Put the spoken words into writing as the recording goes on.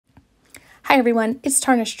Hi everyone, it's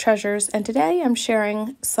Tarnished Treasures, and today I'm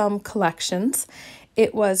sharing some collections.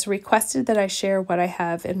 It was requested that I share what I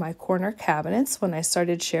have in my corner cabinets when I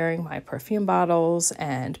started sharing my perfume bottles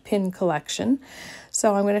and pin collection.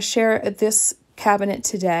 So I'm going to share this cabinet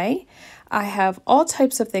today. I have all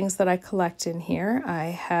types of things that I collect in here. I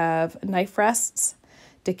have knife rests,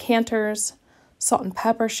 decanters, salt and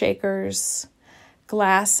pepper shakers,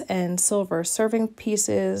 glass and silver serving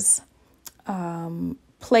pieces,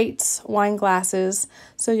 plates, wine glasses,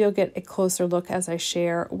 so you'll get a closer look as I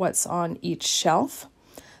share what's on each shelf.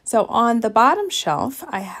 So on the bottom shelf,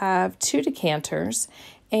 I have 2 decanters,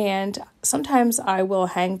 and sometimes I will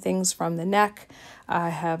hang things from the neck. I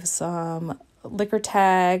have some liquor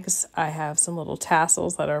tags. I have some little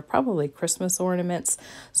tassels that are probably Christmas ornaments.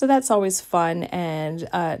 So that's always fun and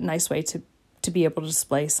a nice way to be able to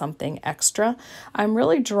display something extra. I'm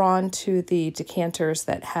really drawn to the decanters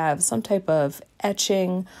that have some type of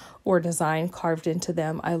etching or design carved into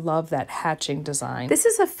them. I love that hatching design. This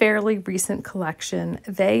is a fairly recent collection.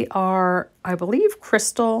 They are, I believe,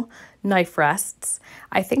 crystal knife rests.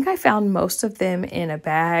 I think I found most of them in a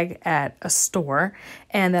bag at a store,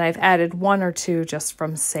 and then I've added 1 or 2 just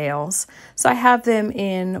from sales. So I have them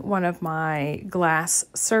in one of my glass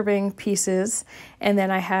serving pieces, and then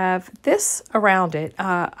I have this around it.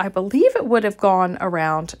 I believe it would have gone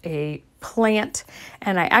around a plant,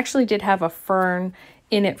 and I actually did have a fern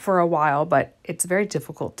in it for a while, but it's very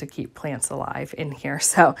difficult to keep plants alive in here.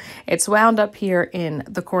 So it's wound up here in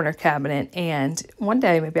the corner cabinet, and one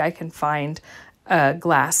day maybe I can find a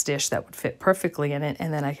glass dish that would fit perfectly in it,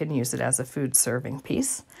 and then I can use it as a food serving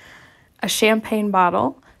piece. A champagne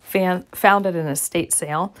bottle found at an estate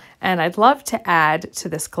sale, and I'd love to add to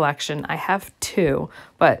this collection. I have 2,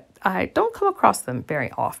 but I don't come across them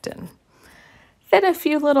very often. Then a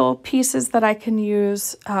few little pieces that I can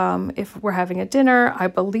use if we're having a dinner. I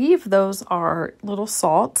believe those are little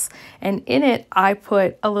salts, and in it I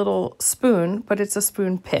put a little spoon, but it's a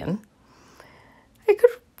spoon pin. It could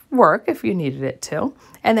work if you needed it to.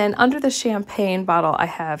 And then under the champagne bottle, I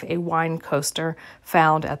have a wine coaster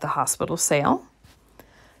found at the hospital sale.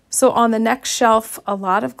 So on the next shelf, a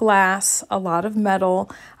lot of glass, a lot of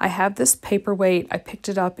metal. I have this paperweight. I picked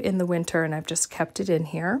it up in the winter and I've just kept it in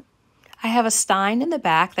here. I have a stein in the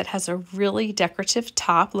back that has a really decorative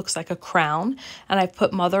top, looks like a crown, and I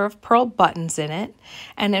put mother of pearl buttons in it.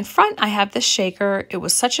 And in front, I have this shaker. It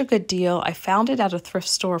was such a good deal. I found it at a thrift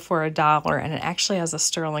store for $1, and it actually has a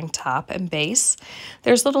sterling top and base.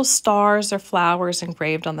 There's little stars or flowers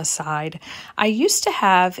engraved on the side. I used to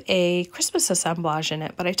have a Christmas assemblage in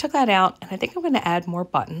it, but I took that out, and I think I'm going to add more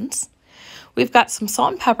buttons. We've got some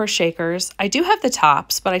salt and pepper shakers. I do have the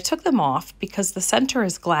tops, but I took them off because the center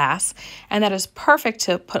is glass, and that is perfect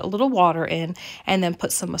to put a little water in and then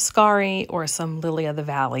put some Mascari or some Lily of the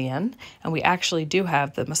Valley in. And we actually do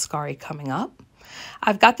have the Mascari coming up.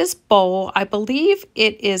 I've got this bowl. I believe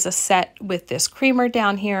it is a set with this creamer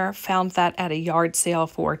down here. Found that at a yard sale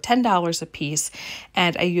for $10 a piece,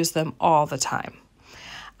 and I use them all the time.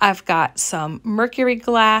 I've got some mercury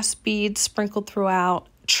glass beads sprinkled throughout.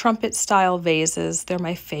 Trumpet style vases, they're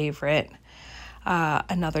my favorite.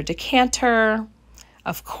 Another decanter,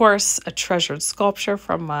 of course, a treasured sculpture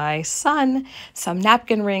from my son, some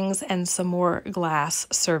napkin rings, and some more glass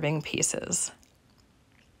serving pieces.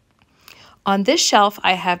 On this shelf,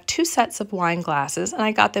 I have 2 sets of wine glasses, and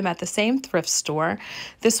I got them at the same thrift store.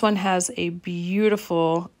 This one has a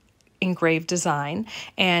beautiful engraved design,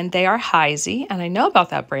 and they are Heisey, and I know about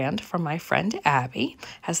that brand from my friend Abby.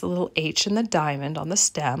 Has the little H in the diamond on the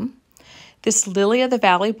stem. This Lily of the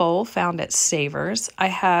Valley bowl found at Savers. I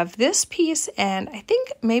have this piece and I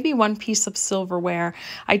think maybe 1 piece of silverware.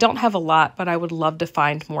 I don't have a lot, but I would love to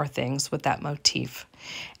find more things with that motif.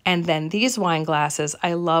 And then these wine glasses,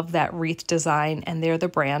 I love that wreath design, and they're the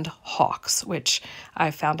brand Hawks, which I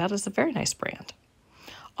found out is a very nice brand.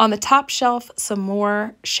 On the top shelf, some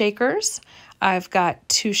more shakers. I've got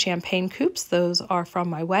 2 champagne coupes. Those are from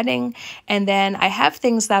my wedding. And then I have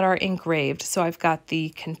things that are engraved. So I've got the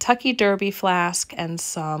Kentucky Derby flask and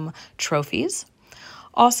some trophies.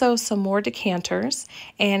 Also some more decanters.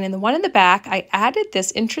 And in the one in the back, I added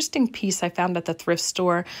this interesting piece I found at the thrift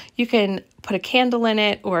store. You can put a candle in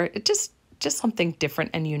it, or just something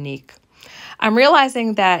different and unique. I'm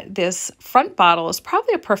realizing that this front bottle is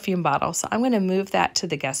probably a perfume bottle, so I'm going to move that to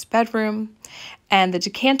the guest bedroom. And the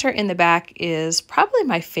decanter in the back is probably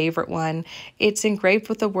my favorite one. It's engraved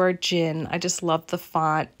with the word gin. I just love the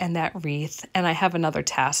font and that wreath, and I have another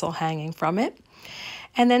tassel hanging from it.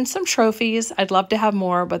 And then some trophies. I'd love to have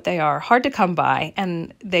more, but they are hard to come by,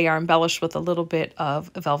 and they are embellished with a little bit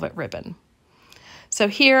of velvet ribbon. So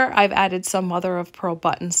here I've added some mother of pearl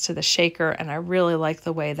buttons to the shaker, and I really like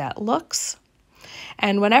the way that looks.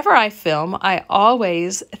 And whenever I film, I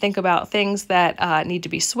always think about things that need to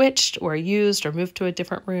be switched or used or moved to a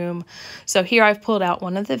different room. So here I've pulled out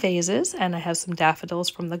one of the vases, and I have some daffodils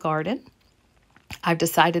from the garden. I've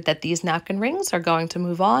decided that these napkin rings are going to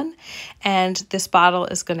move on, and this bottle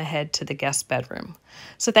is going to head to the guest bedroom.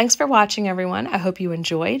 So thanks for watching, everyone. I hope you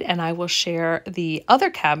enjoyed, and I will share the other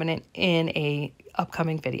cabinet in an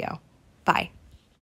upcoming video. Bye.